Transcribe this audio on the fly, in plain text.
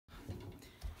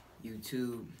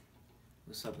YouTube,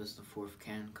 what's up? It's the fourth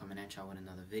Ken coming at y'all with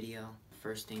another video.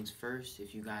 First things first,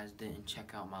 if you guys didn't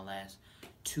check out my last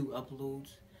 2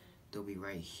 uploads, they'll be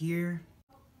right here.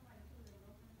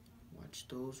 Watch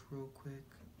those real quick.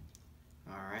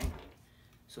 Alright,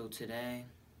 so today,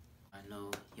 I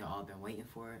know y'all all been waiting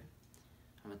for it.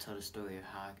 I'm gonna tell the story of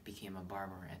how I became a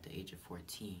barber at the age of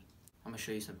 14. I'm gonna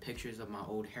show you some pictures of my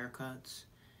old haircuts.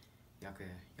 Y'all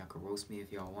could roast me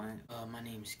if y'all want. My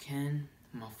name's Ken.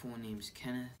 My full name's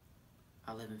Kenneth.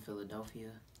 I live in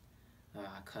Philadelphia.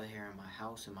 I cut hair in my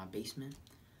house, in my basement.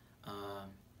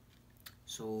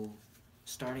 So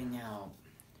starting out,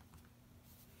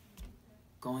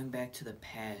 going back to the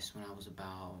past when I was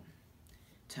about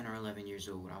 10 or 11 years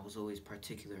old, I was always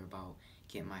particular about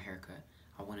getting my hair cut.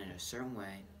 I wanted it a certain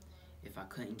way. If I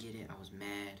couldn't get it, I was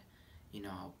mad. You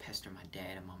know, I'll pester my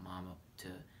dad and my mom up to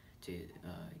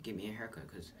get me a haircut,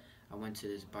 because I went to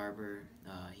this barber.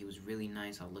 He was really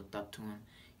nice. I looked up to him.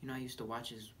 You know, I used to watch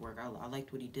his work. I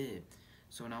liked what he did.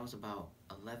 So when I was about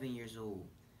 11 years old,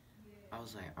 I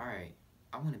was like, all right,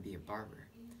 I want to be a barber.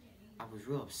 I was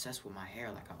real obsessed with my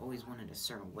hair. Like, I always wanted a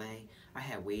certain way. I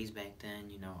had waves back then,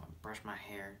 you know. I brushed my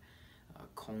hair,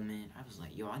 comb it. I was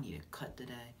like, yo, I need a cut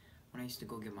today. When I used to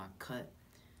go get my cut,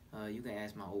 you can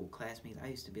ask my old classmates. I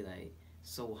used to be like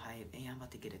so hyped. Hey, I'm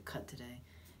about to get a cut today.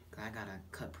 I got a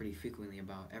cut pretty frequently,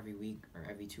 about every week or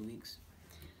every 2 weeks.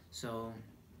 So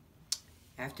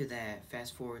after that,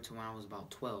 fast forward to when I was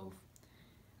about 12,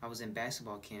 I was in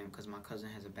basketball camp because my cousin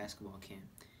has a basketball camp.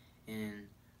 And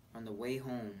on the way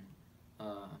home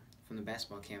from the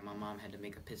basketball camp, my mom had to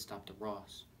make a pit stop to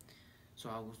Ross. So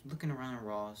I was looking around at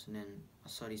Ross, and then I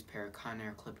saw these pair of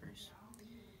Conair clippers.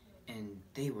 And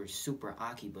they were super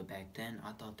aki, but back then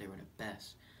I thought they were the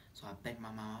best. So I begged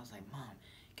my mom. I was like, Mom,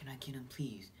 can I get them,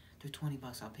 please? They're 20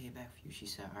 bucks. I'll pay it back for you. She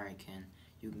said, all right, Ken,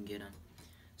 you can get them.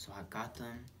 So I got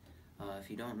them.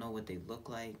 If you don't know what they look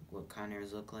like, what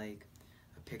Conairs look like,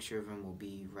 a picture of them will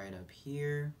be right up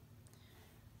here.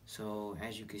 So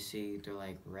as you can see, they're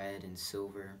like red and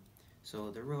silver.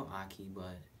 So they're real aki,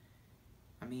 but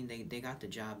I mean, they got the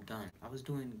job done. I was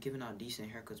giving out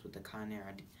decent haircuts with the Conair.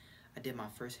 I did my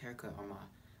first haircut on my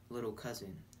little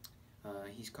cousin.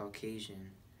 He's Caucasian.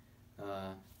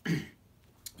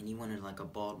 And he wanted like a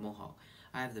bald mohawk.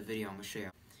 I have the video, I'm gonna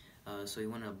share. So he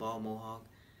wanted a bald mohawk.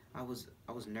 I was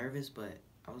nervous, but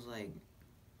I was like,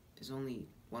 there's only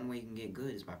one way you can get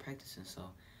good is by practicing.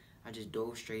 So I just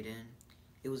dove straight in.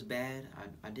 It was bad.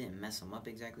 I didn't mess him up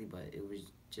exactly, but it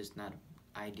was just not an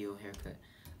ideal haircut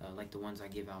like the ones I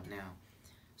give out now.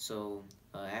 So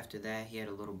after that, he had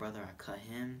a little brother. I cut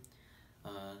him.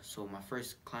 So my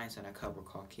first clients that I cut were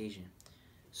Caucasian.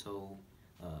 So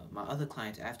my other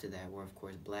clients after that were, of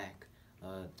course, black.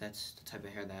 That's the type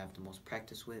of hair that I have the most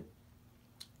practice with.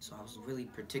 So I was really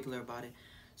particular about it.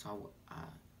 So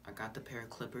I got the pair of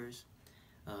clippers.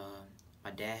 My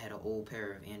dad had an old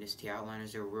pair of Andis T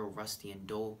outliners. They were real rusty and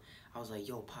dull. I was like,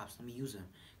 yo, Pops, let me use them.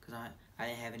 Because I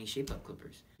didn't have any shape-up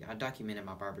clippers. I documented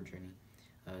my barber journey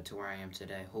to where I am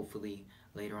today. Hopefully,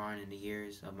 later on in the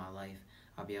years of my life,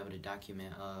 I'll be able to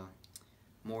document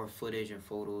more footage and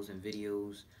photos and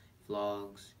videos,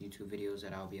 vlogs, YouTube videos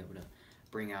that I'll be able to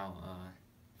bring out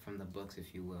from the books,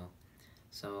 if you will.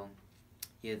 So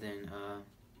yeah, then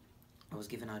I was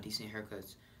giving out decent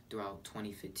haircuts throughout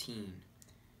 2015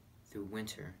 through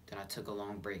winter. Then I took a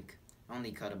long break. I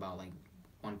only cut about like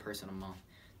one person a month.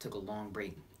 Took a long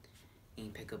break.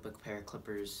 Ain't pick up a pair of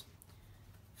clippers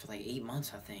for like 8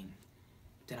 months, I think.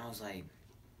 Then I was like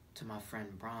to my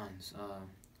friend Bronze,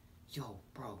 yo,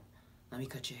 bro, let me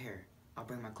cut your hair. I'll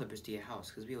bring my clippers to your house,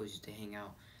 because we always used to hang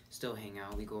out, still hang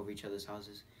out. We go over each other's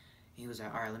houses. He was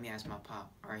like, all right, let me ask my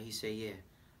pop. All right, he said, yeah.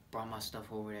 Brought my stuff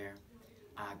over there.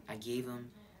 I gave him,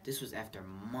 this was after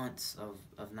months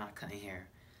of not cutting hair.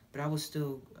 But I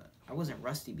wasn't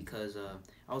rusty, because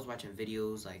I was watching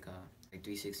videos like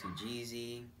 360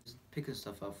 Jeezy, picking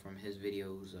stuff up from his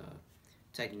videos,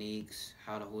 techniques,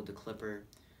 how to hold the clipper,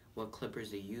 what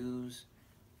clippers to use.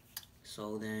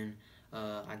 So then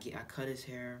I cut his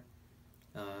hair.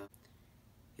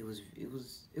 It was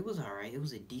alright. It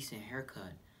was a decent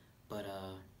haircut, but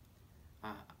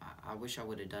I wish I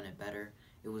would have done it better.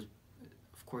 It was,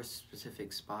 of course,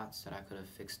 specific spots that I could have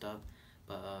fixed up,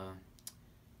 but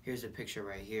here's a picture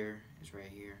right here. It's right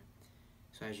here.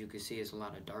 So as you can see, it's a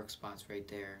lot of dark spots right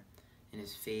there, and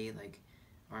his fade, like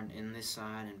in this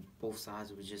side and both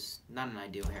sides, it was just not an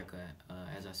ideal haircut,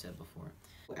 as I said before.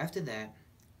 After that,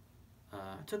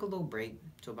 I took a little break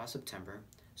till about September.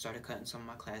 Started cutting some of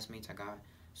my classmates. I got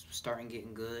starting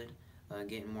getting good,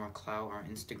 getting more clout on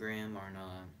Instagram, on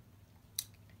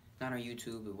not on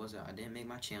YouTube. I didn't make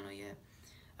my channel yet.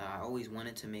 I always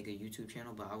wanted to make a YouTube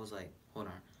channel, but I was like, hold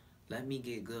on, let me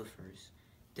get good first,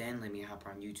 then let me hop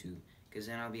on YouTube, because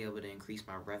then I'll be able to increase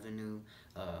my revenue,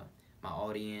 my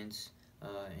audience,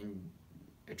 and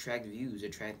attract views,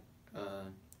 attract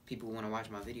people who want to watch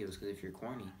my videos. Because if you're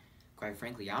corny, quite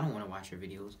frankly, I don't want to watch your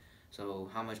videos. So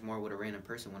how much more would a random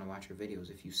person want to watch your videos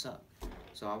if you suck?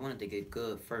 So I wanted to get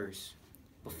good first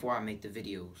before I make the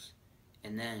videos,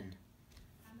 and then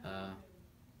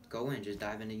go in, just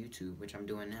dive into YouTube, which I'm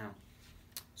doing now.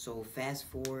 So fast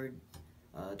forward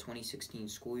 2016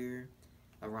 school year,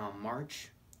 around March,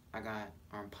 I got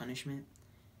on punishment.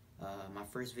 My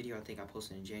first video, I think I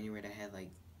posted in January, that had like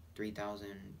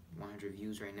 3,100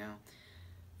 views right now.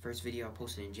 First video I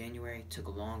posted in January, took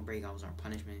a long break. I was on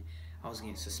punishment. I was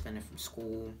getting suspended from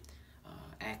school,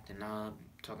 acting up,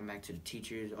 talking back to the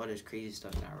teachers, all this crazy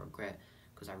stuff that I regret,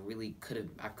 because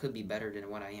I could be better than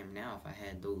what I am now if I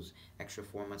had those extra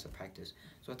 4 months of practice.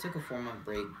 So I took a 4-month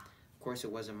break. Of course,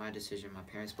 it wasn't my decision. My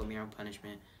parents put me on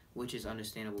punishment, which is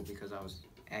understandable because I was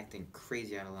acting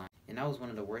crazy out of line. And that was one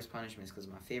of the worst punishments, because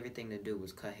my favorite thing to do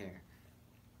was cut hair.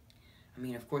 I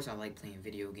mean, of course, I like playing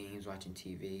video games, watching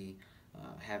TV,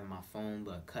 having my phone,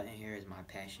 but cutting hair is my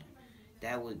passion.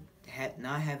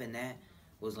 Not having that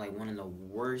was like one of the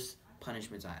worst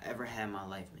punishments I ever had in my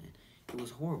life, man. It was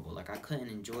horrible. Like, I couldn't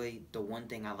enjoy the one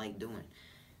thing I like doing.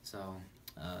 So,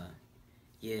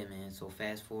 yeah, man. So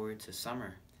fast forward to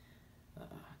summer.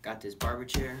 Got this barber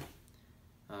chair.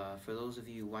 For those of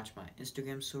you who watched my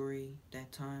Instagram story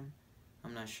that time,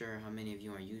 I'm not sure how many of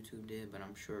you on YouTube did, but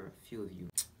I'm sure a few of you.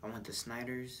 I went to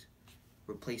Snyder's,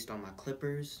 replaced all my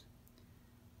clippers,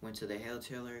 went to the hair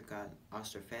tailor, got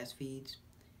Oster fast feeds,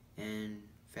 and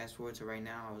fast forward to right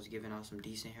now, I was giving out some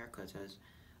decent haircuts, as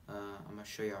I'm going to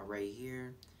show y'all right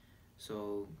here.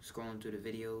 So scrolling through the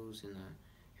videos and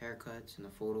the haircuts and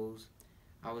the photos,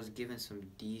 I was giving some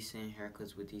decent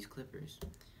haircuts with these clippers.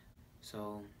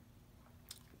 So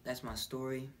that's my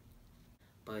story.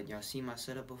 But y'all see my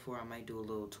setup before. I might do a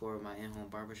little tour of my in-home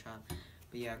barbershop.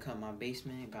 But yeah, I cut my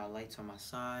basement, got lights on my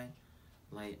side,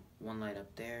 one light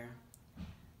up there.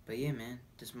 But yeah, man,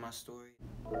 this is my story.